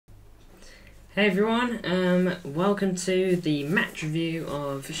Hey everyone, welcome to the match review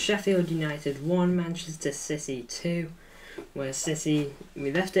of Sheffield United 1, Manchester City 2, where City,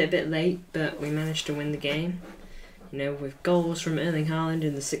 we left it a bit late, but we managed to win the game, with goals from Erling Haaland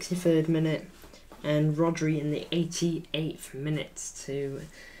in the 63rd minute and Rodri in the 88th minute to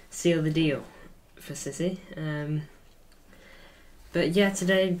seal the deal for City. But yeah,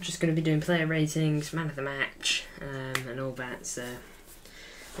 today I'm just going to be doing player ratings, man of the match, and all that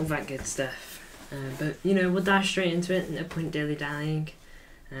good stuff. But we'll dive straight into it, no point dilly-dallying.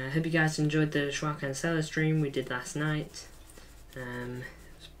 Hope you guys enjoyed the Schwalk and Seller stream we did last night. It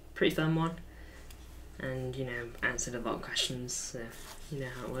was a pretty fun one, and answered a lot of questions, so you know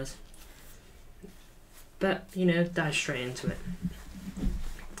how it was. But dive straight into it.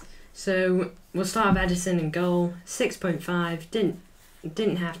 So we'll start with Edison in goal, 6.5.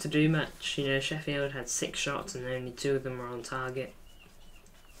 Didn't have to do much. Sheffield had 6 shots and only 2 of them were on target.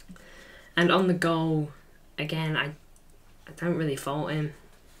 And on the goal, again, I don't really fault him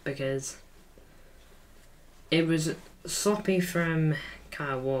because it was sloppy from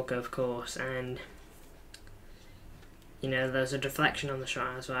Kyle Walker, of course, and there's a deflection on the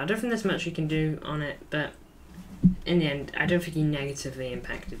shot as well. I don't think there's much you can do on it, but in the end, I don't think he negatively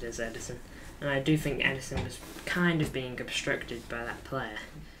impacted as Edison, and I do think Edison was kind of being obstructed by that player,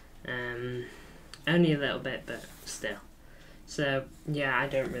 only a little bit, but still. So, yeah, I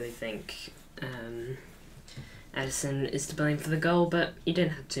don't really think Edison is to blame for the goal, but he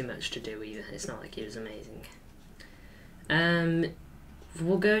didn't have too much to do either. It's not like he was amazing.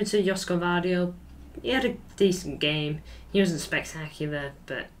 We'll go to Josko Vardio. He had a decent game. He wasn't spectacular,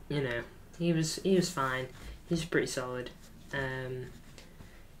 but, he was fine. He's pretty solid. Yeah,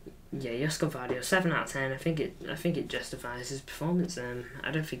 Josko Vardio, 7 out of 10. I think it justifies his performance.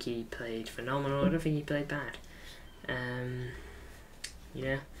 I don't think he played phenomenal. I don't think he played bad.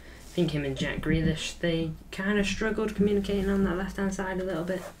 I think him and Jack Grealish, they kind of struggled communicating on that left-hand side a little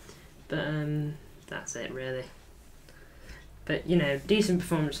bit, but that's it really. But decent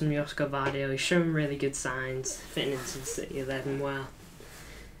performance from Josko Vardio. He's shown really good signs, fitting into the City 11 well.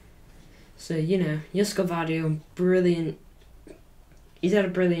 So Josko Vardio, brilliant. He's had a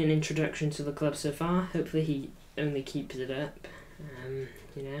brilliant introduction to the club so far. Hopefully he only keeps it up.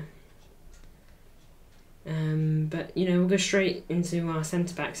 But we'll go straight into our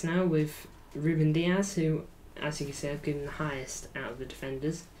centre-backs now with Ruben Diaz, who, as you can see, I've given the highest out of the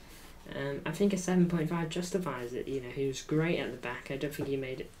defenders. I think a 7.5 justifies it. He was great at the back. I don't think he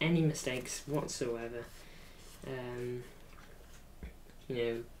made any mistakes whatsoever.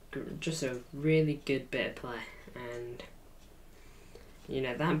 Just a really good bit of play, and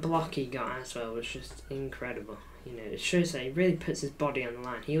that block he got as well was just incredible. It shows that he really puts his body on the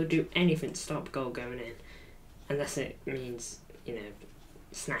line. He'll do anything to stop goal going in, unless it means,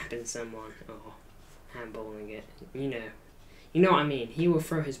 snapping someone or handballing it. You know what I mean. He will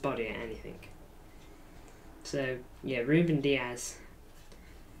throw his body at anything. So, yeah, Ruben Diaz,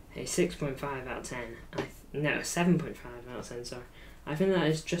 a 6.5 out of 10. No, 7.5 out of 10, sorry. I think that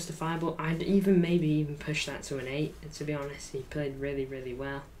is justifiable. I'd maybe even push that to an 8, to be honest. He played really, really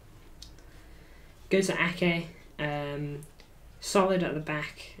well. Go to Ake. Solid at the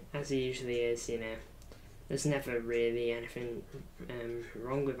back, as he usually is, There's never really anything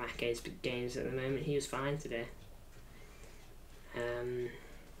wrong with Ake's games at the moment. He was fine today.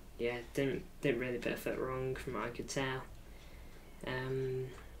 Yeah, didn't really put a foot wrong from what I could tell.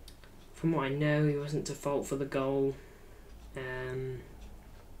 From what I know, he wasn't to fault for the goal.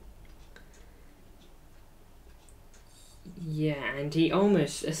 Yeah, and he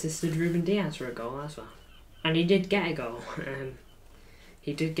almost assisted Ruben Diaz for a goal as well. And he did get a goal.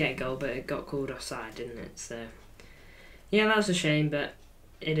 But it got called offside, didn't it? So, yeah, that was a shame, but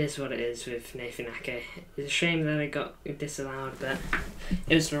it is what it is with Nathan Ake. It's a shame that it got disallowed, but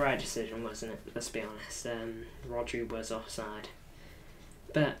it was the right decision, wasn't it? Let's be honest. Rodri was offside.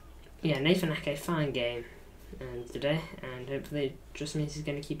 But, yeah, Nathan Ake, fine game today, and hopefully it just means he's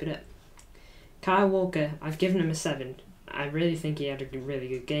going to keep it up. Kyle Walker, I've given him a 7. I really think he had a really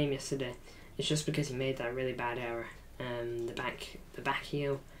good game yesterday. It's just because he made that really bad error. The back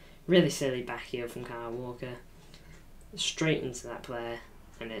heel, really silly back heel from Kyle Walker, straight into that player,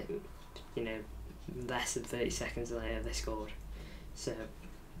 and it, less than 30 seconds later they scored. So,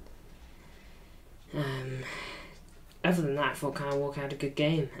 other than that, I thought Kyle Walker had a good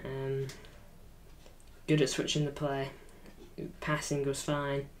game. Good at switching the play, passing was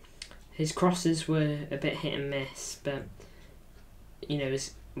fine. His crosses were a bit hit and miss, but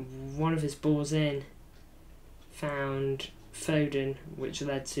one of his balls in found Foden, which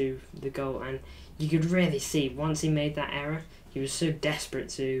led to the goal, and you could really see once he made that error, he was so desperate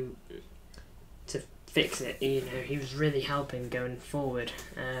to to fix it. You know, he was really helping going forward.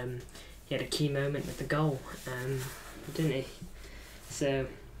 He had a key moment with the goal, didn't he? So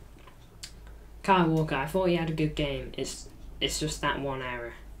Kyle Walker, I thought he had a good game. It's just that one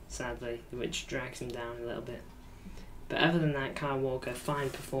error, sadly, which drags him down a little bit. But other than that, Kyle Walker, fine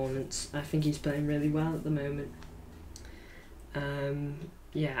performance. I think he's playing really well at the moment.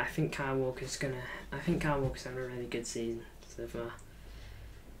 Yeah, I think Kyle Walker's having a really good season so far.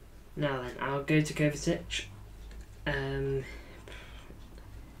 Now then, I'll go to Kovacic.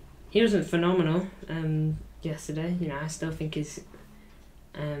 He wasn't phenomenal yesterday. You know, I still think he's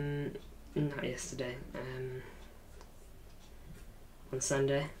not yesterday. On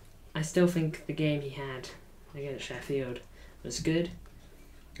Sunday, I still think the game he had against Sheffield was good.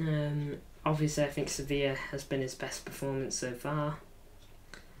 Obviously, I think Sevilla has been his best performance so far,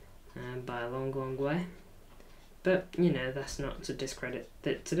 by a long way. But, you know, that's not to discredit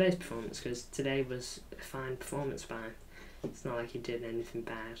today's performance, because today was a fine performance by him. It's not like he did anything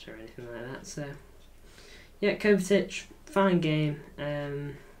bad or anything like that. So, yeah, Kovacic, fine game.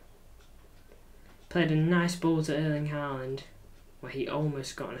 Played a nice ball to Erling Haaland, where he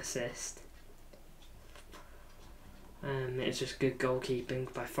almost got an assist. It was just good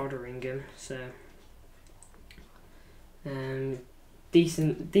goalkeeping by Fotheringham. So,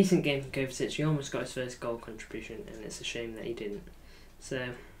 decent game from Kovacic. He almost got his first goal contribution, and it's a shame that he didn't. So,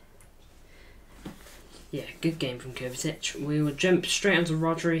 yeah, good game from Kovacic. We will jump straight onto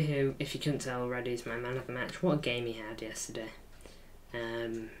Rodri, who, if you couldn't tell already, is my man of the match. What a game he had yesterday.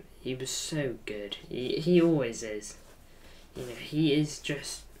 He was so good. He always is. You know, he's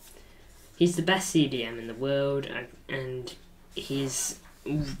the best CDM in the world, and he's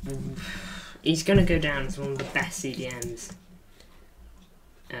going to go down as one of the best CDMs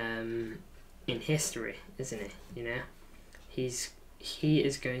in history, isn't he? You know, he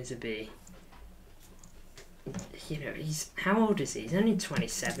is going to be. You know, how old is he? He's only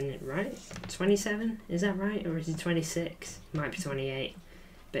 27, right? 27, is that right? Or is he 26? He might be 28.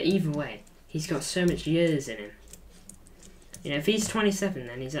 But either way, he's got so much years in him. You know, if he's 27,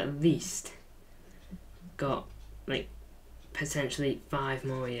 then he's at least got, like, potentially 5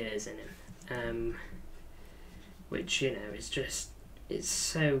 more years in him. Which, you know, is just, that's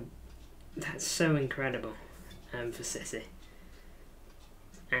so incredible for City.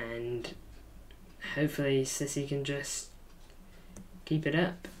 And hopefully City can just keep it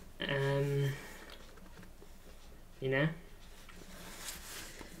up. You know?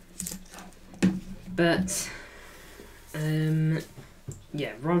 But,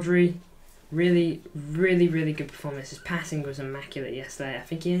 yeah, Rodri, really good performance. His passing was immaculate yesterday. I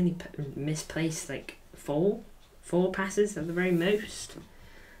think he only misplaced like four passes at the very most.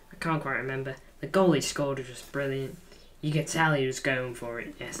 I can't quite remember. The goal he scored was just brilliant. You could tell he was going for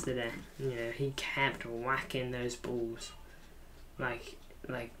it yesterday. You know, he kept whacking those balls like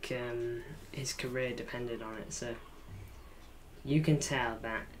his career depended on it. So you can tell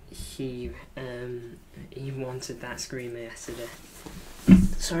that he wanted that screamer yesterday.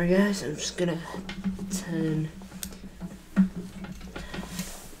 Sorry guys, I'm just gonna turn.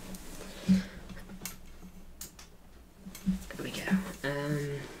 There we go.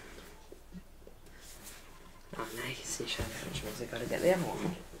 Oh, now you can see shadow, which means I've got to get the other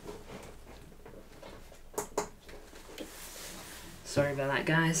one. Sorry about that,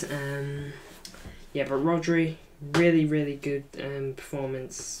 guys. Yeah, but Rodri, really good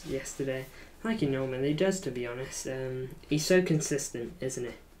performance yesterday. Like he normally does, to be honest. He's so consistent, isn't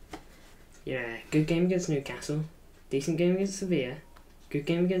he? Yeah, good game against Newcastle, decent game against Sevilla, good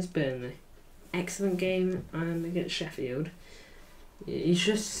game against Burnley, excellent game against Sheffield. He's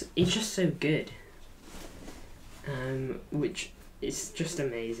just so good. Which is just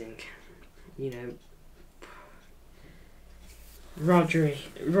amazing. You know, Rodri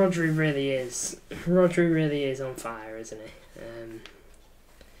really is on fire, isn't he?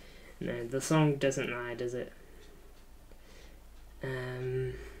 No, the song doesn't lie, does it?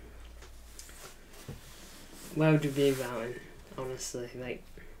 Well to be about him, honestly. Like,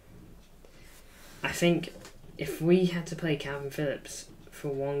 I think if we had to play Calvin Phillips for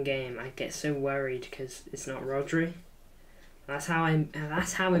one game, I'd get so worried because it's not Rodri. That's how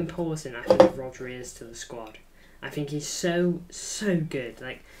important I think Rodri is to the squad. I think he's so good.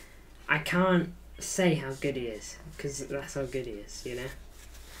 Like, I can't say how good he is because that's how good he is, you know.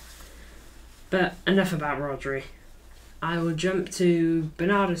 But enough about Rodri. I will jump to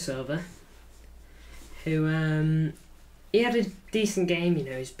Bernardo Silva, who he had a decent game. You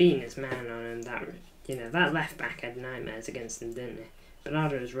know, he's beating his man on him. That left back had nightmares against him, didn't he?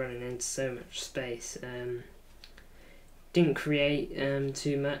 Bernardo was running into so much space. didn't create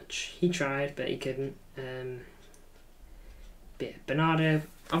too much. He tried, but he couldn't. But yeah, Bernardo,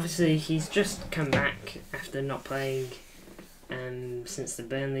 obviously, he's just come back after not playing since the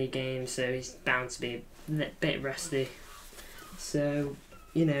Burnley game, so he's bound to be a bit rusty. So,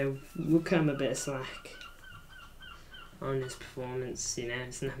 you know, we'll cut him a bit of slack on his performance. You know,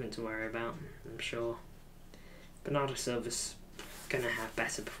 it's nothing to worry about, I'm sure. Bernardo Silva's going to have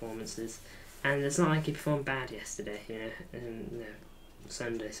better performances. And it's not like he performed bad yesterday, you know. No,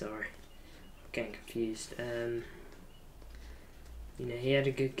 Sunday, sorry. Getting confused. You know, he had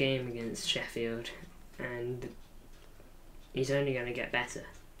a good game against Sheffield, and he's only going to get better.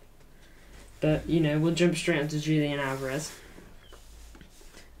 But, you know, we'll jump straight onto Julian Alvarez.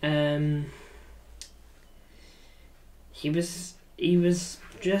 He was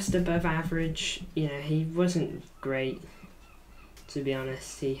just above average. You know, he wasn't great, to be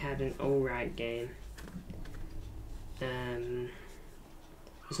honest. He had an alright game. There's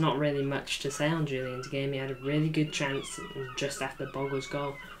not really much to say on Julian's game. He had a really good chance just after Bogle's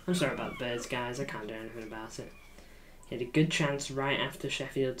goal. I'm sorry about the birds, guys. I can't do anything about it. He had a good chance right after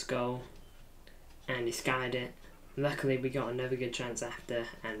Sheffield's goal, and he skied it. Luckily, we got another good chance after,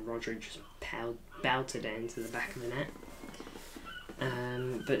 and Rodri just belted it into the back of the net.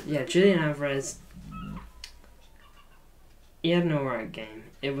 But yeah, Julian Alvarez, he had an alright game.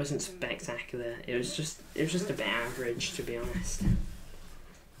 It wasn't spectacular. It was just a bit average, to be honest.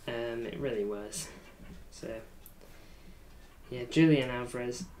 It really was. So yeah, Julian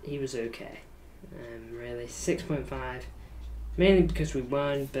Alvarez, he was okay. Really, 6.5, mainly because we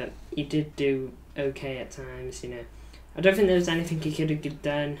won, but he did do okay at times. You know, I don't think there was anything he could have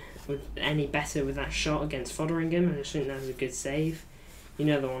done with any better with that shot against Fotheringham, and I just think that was a good save. You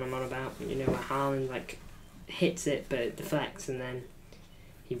know the one I'm on about. You know where Haaland like hits it, but it deflects, and then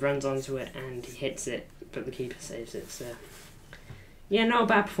he runs onto it and he hits it, but the keeper saves it. So yeah, not a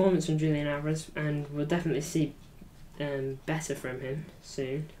bad performance from Julian Alvarez, and we'll definitely see better from him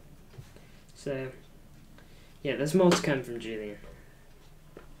soon. So yeah, there's more to come from Julian.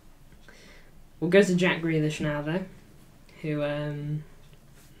 We'll go to Jack Grealish now, though, who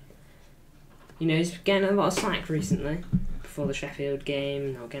you know, he's getting a lot of slack recently before the Sheffield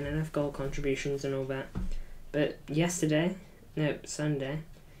game, not getting enough goal contributions and all that. But Sunday,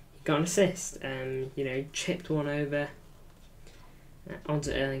 he got an assist. You know, he chipped one over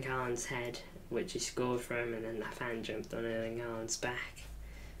onto Erling Haaland's head, which he scored from, and then that fan jumped on Erling Haaland's back.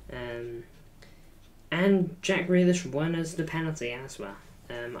 And Jack Grealish won us the penalty as well.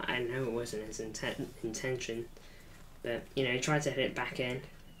 I know it wasn't his intention, but you know, he tried to hit it back in,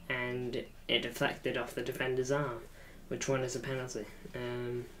 and it deflected off the defender's arm, which won us a penalty.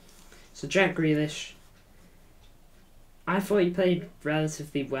 So Jack Grealish, I thought he played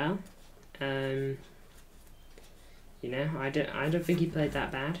relatively well. You know, I don't think he played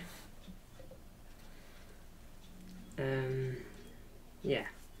that bad. Yeah,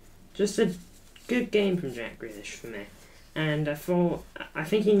 just a good game from Jack Grealish for me. And I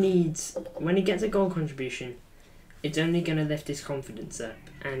think he needs, when he gets a goal contribution, it's only going to lift his confidence up.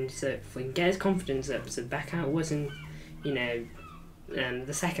 And so if we can get his confidence up, so back out wasn't, you know,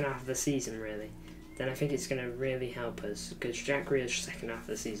 the second half of the season really, then I think it's going to really help us, because Jack Grealish's second half of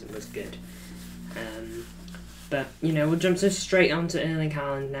the season was good. But, you know, we'll jump straight on to Erling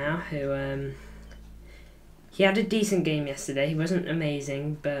Haaland now, who, he had a decent game yesterday. He wasn't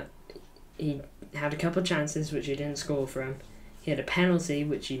amazing, but he had a couple of chances which he didn't score from. He had a penalty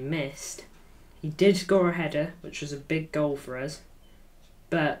which he missed. He did score a header, which was a big goal for us,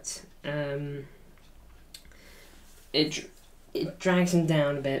 but it drags him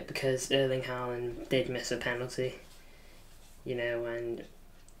down a bit because Erling Haaland did miss a penalty, you know, and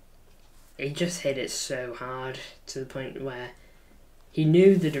he just hit it so hard to the point where he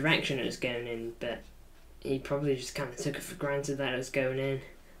knew the direction it was going in, but he probably just kind of took it for granted that it was going in.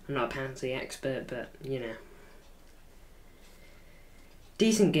 I'm not a penalty expert, but, you know.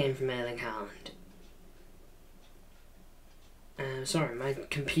 Decent game from Erling Haaland. Sorry, my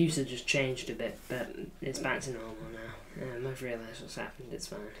computer just changed a bit, but it's back to normal now. I've realised what's happened, it's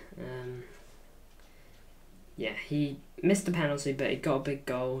fine. Yeah, he missed the penalty, but he got a big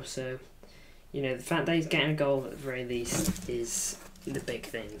goal, so, you know, the fact that he's getting a goal at the very least is the big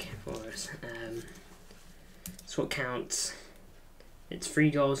thing for us. It's what counts. It's 3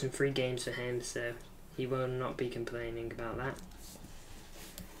 goals in 3 games for him, so he will not be complaining about that.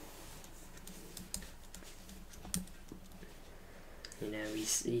 You know,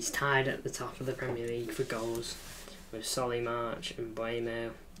 he's tied at the top of the Premier League for goals with Solly March and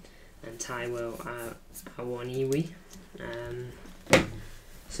Buemo and Taiwo Awoniyi.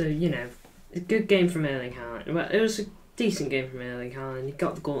 So, you know, a good game from Erling Haaland. Well, it was decent game from Erling Haaland. He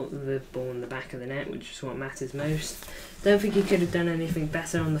got the ball in the back of the net, which is what matters most. Don't think he could have done anything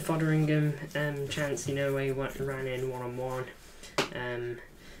better on the Fotheringham chance, you know, where he ran in one-on-one.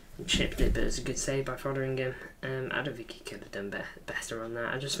 Chipped it, but it was a good save by Fotheringham. I don't think he could have done better on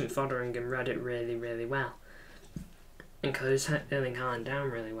that. I just think Fotheringham read it really, really well and closed Erling Haaland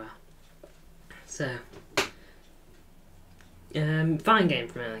down really well. So, fine game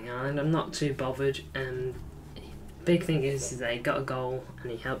from Erling Haaland. I'm not too bothered. Big thing is that he got a goal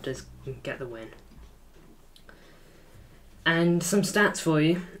and he helped us get the win. And some stats for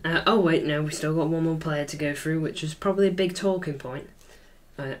you. Oh wait, no, we still got one more player to go through, which is probably a big talking point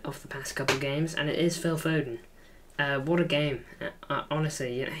of the past couple of games, and it is Phil Foden. What a game!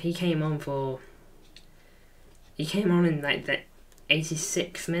 Honestly, you know, he came on in like the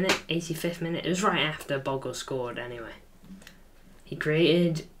 86th minute, 85th minute. It was right after Bogle scored. Anyway, he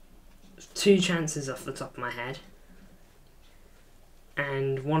created 2 chances off the top of my head,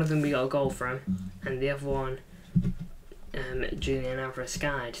 and one of them we got a goal from, and the other one Julian Alvarez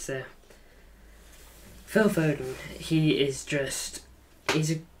skied. So Phil Foden, he's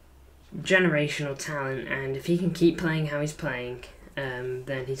a generational talent, and if he can keep playing how he's playing,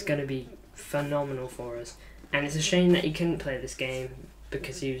 then he's going to be phenomenal for us. And it's a shame that he couldn't play this game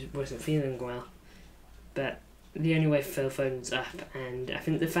because he wasn't feeling well, but the only way Phil Foden's up, and I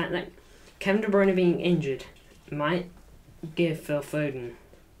think the fact that Kevin De Bruyne being injured might give Phil Foden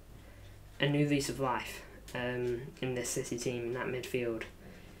a new lease of life in this City team, in that midfield.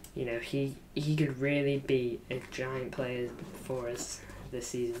 You know, he could really be a giant player for us this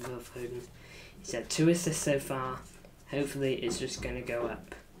season, Phil Foden. He's had 2 assists so far. Hopefully it's just going to go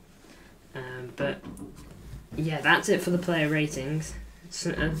up. But yeah, that's it for the player ratings.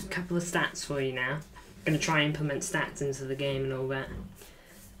 So a couple of stats for you now. I'm going to try and implement stats into the game and all that.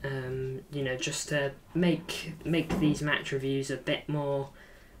 You know, just to make these match reviews a bit more,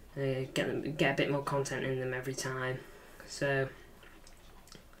 get a bit more content in them every time. So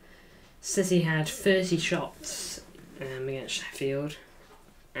City had 30 shots against Sheffield,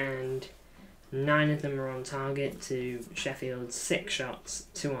 and 9 of them were on target to Sheffield's 6 shots,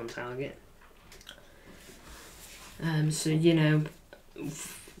 2 on target. So, you know,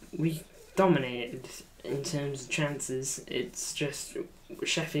 we dominated in terms of chances. It's just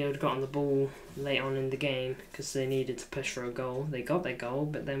Sheffield got on the ball late on in the game because they needed to push for a goal. They got their goal,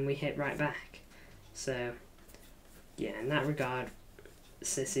 but then we hit right back. So, yeah, in that regard,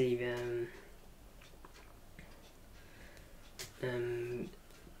 City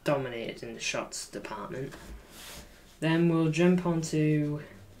dominated in the shots department. Then we'll jump onto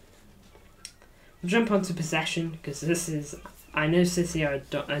possession, because I know City are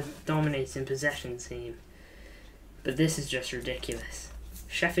a dominating possession team, but this is just ridiculous.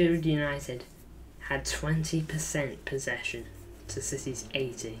 Sheffield United had 20% possession to City's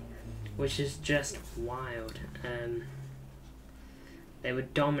 80, which is just wild. They were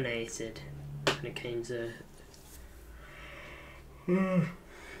dominated when it came to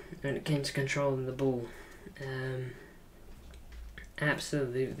controlling the ball.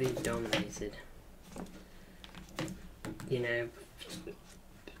 Absolutely dominated. You know,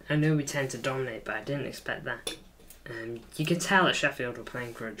 I know we tend to dominate, but I didn't expect that. You could tell that Sheffield were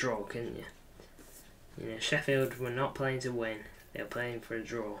playing for a draw, couldn't you? You know, Sheffield were not playing to win, they were playing for a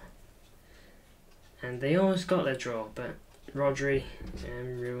draw. And they almost got their draw, but Rodri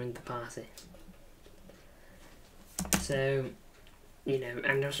ruined the party. So, you know,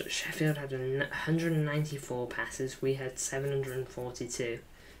 and also Sheffield had 194 passes, we had 742.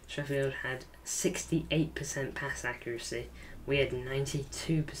 Sheffield had 68% pass accuracy, we had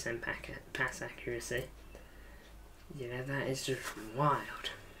 92% pass accuracy. You know, that is just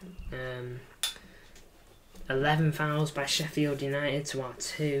wild. 11 fouls by Sheffield United to our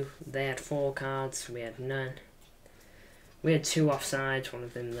 2. They had 4 cards, we had none. We had 2 offsides, one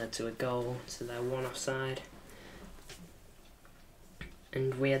of them led to a goal, so they're 1 offside.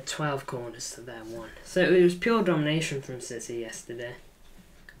 And we had 12 corners to their 1. So it was pure domination from City yesterday.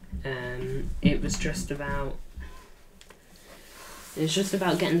 It was just about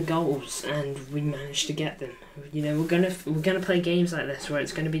getting the goals, and we managed to get them. You know, we're gonna play games like this where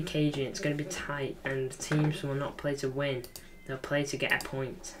it's gonna be cagey, it's gonna be tight, and teams will not play to win. They'll play to get a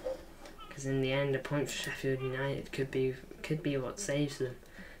point. Because in the end, a point for Sheffield United could be what saves them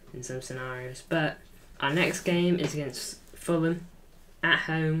in some scenarios. But our next game is against Fulham at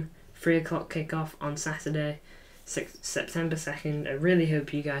home, 3 o'clock kickoff on Saturday, September 2nd. I really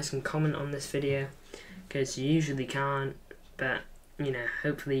hope you guys can comment on this video, because you usually can't, but you know,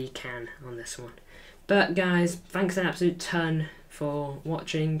 hopefully you can on this one. But guys, thanks an absolute ton for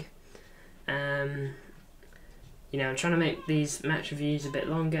watching. You know, I'm trying to make these match reviews a bit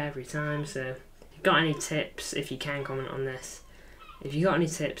longer every time, so if you've got any tips, if you can comment on this, if you've got any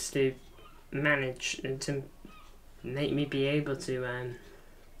tips to manage and to make me be able to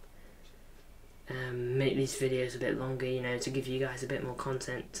make these videos a bit longer, you know, to give you guys a bit more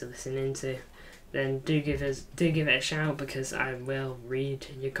content to listen into, then do give it a shout, because I will read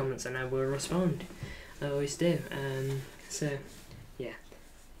your comments and I will respond. I always do. So yeah,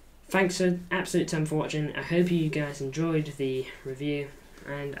 thanks for absolute time for watching. I hope you guys enjoyed the review,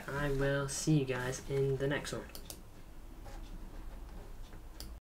 and I will see you guys in the next one.